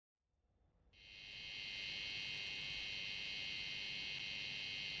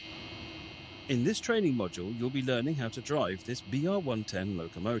In this training module, you'll be learning how to drive this BR110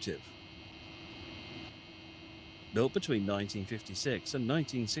 locomotive. Built between 1956 and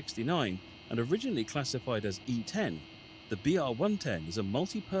 1969 and originally classified as E10, the BR110 is a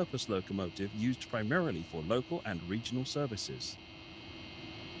multi-purpose locomotive used primarily for local and regional services.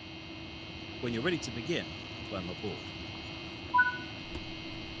 When you're ready to begin, climb aboard.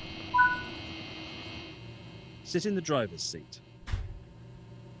 Sit in the driver's seat.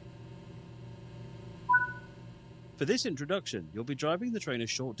 For this introduction, you'll be driving the train a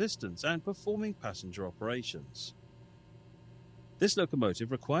short distance and performing passenger operations. This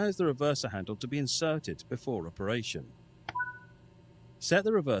locomotive requires the reverser handle to be inserted before operation. Set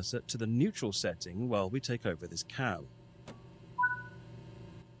the reverser to the neutral setting while we take over this cab.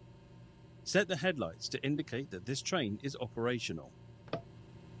 Set the headlights to indicate that this train is operational.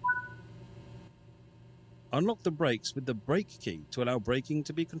 Unlock the brakes with the brake key to allow braking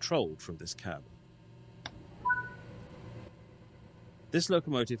to be controlled from this cab. This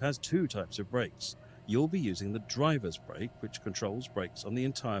locomotive has two types of brakes. You'll be using the driver's brake, which controls brakes on the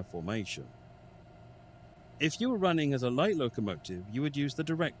entire formation. If you were running as a light locomotive, you would use the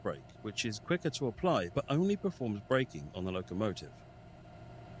direct brake, which is quicker to apply but only performs braking on the locomotive.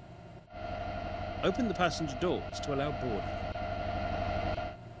 Open the passenger doors to allow boarding.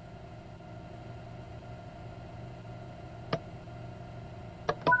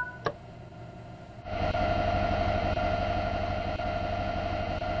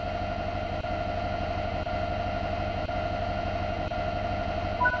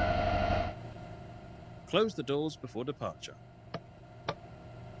 Close the doors before departure.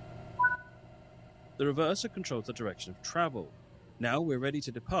 The reverser controls the direction of travel. Now we're ready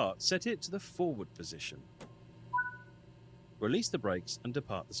to depart, set it to the forward position. Release the brakes and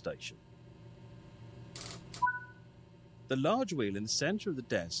depart the station. The large wheel in the center of the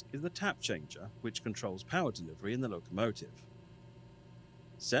desk is the tap changer, which controls power delivery in the locomotive.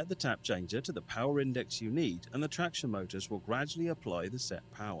 Set the tap changer to the power index you need, and the traction motors will gradually apply the set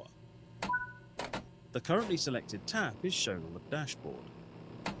power. The currently selected tap is shown on the dashboard.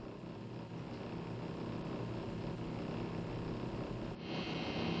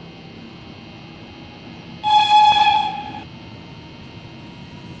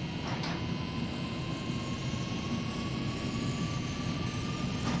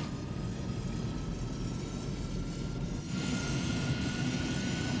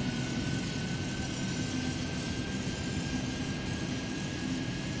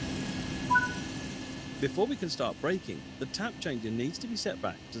 Before we can start braking, the tap changer needs to be set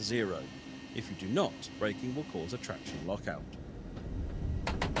back to 0. If you do not, braking will cause a traction lockout.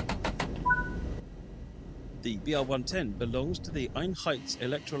 The BR110 belongs to the Einheits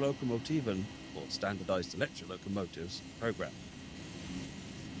Elektrolokomotiven, or Standardized Electric Locomotives, program.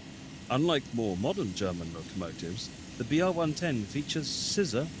 Unlike more modern German locomotives, the BR110 features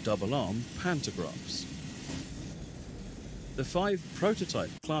scissor double-arm pantographs. The 5 prototype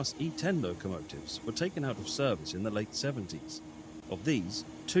Class E10 locomotives were taken out of service in the late 70s. Of these,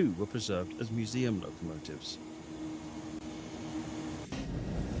 2 were preserved as museum locomotives.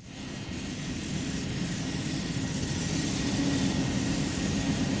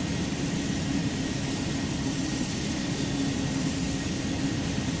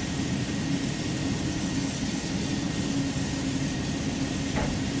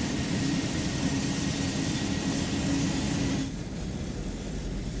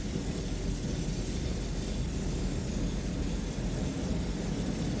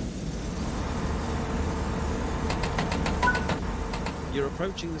 You're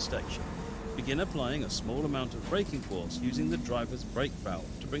approaching the station. Begin applying a small amount of braking force using the driver's brake valve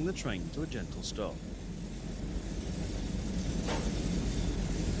to bring the train to a gentle stop.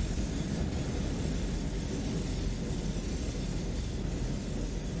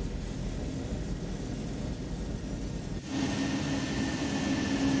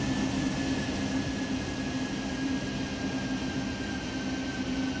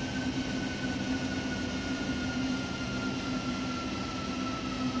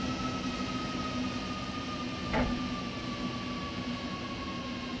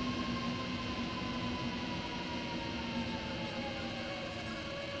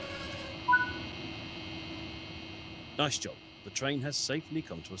 Nice job. The train has safely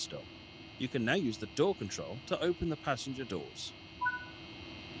come to a stop. You can now use the door control to open the passenger doors.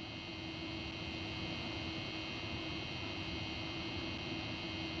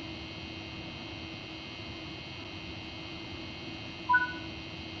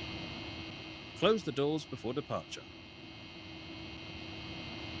 Close the doors before departure.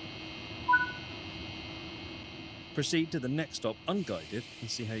 Proceed to the next stop unguided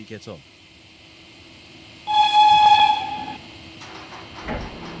and see how you get on.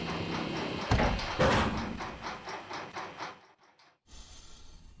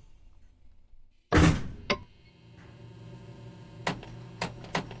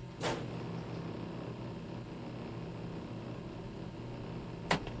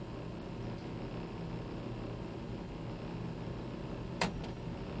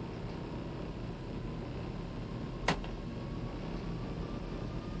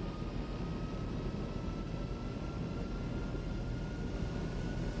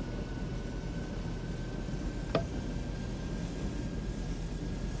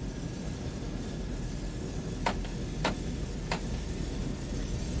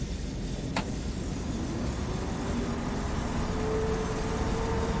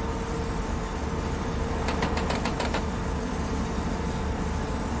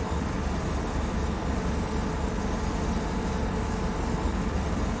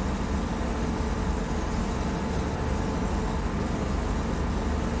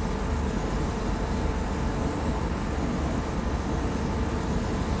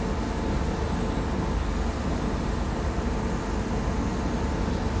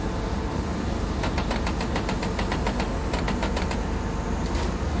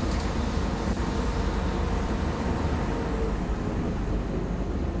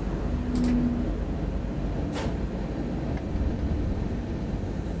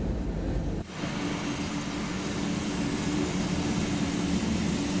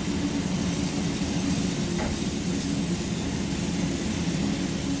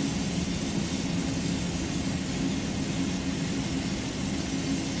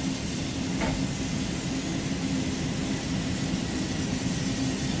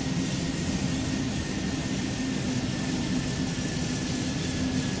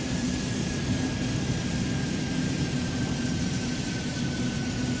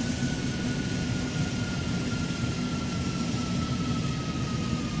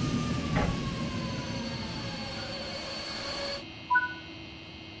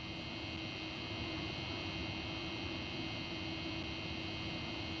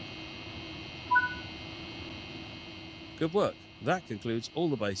 Good work. That concludes all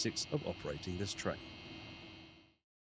the basics of operating this train.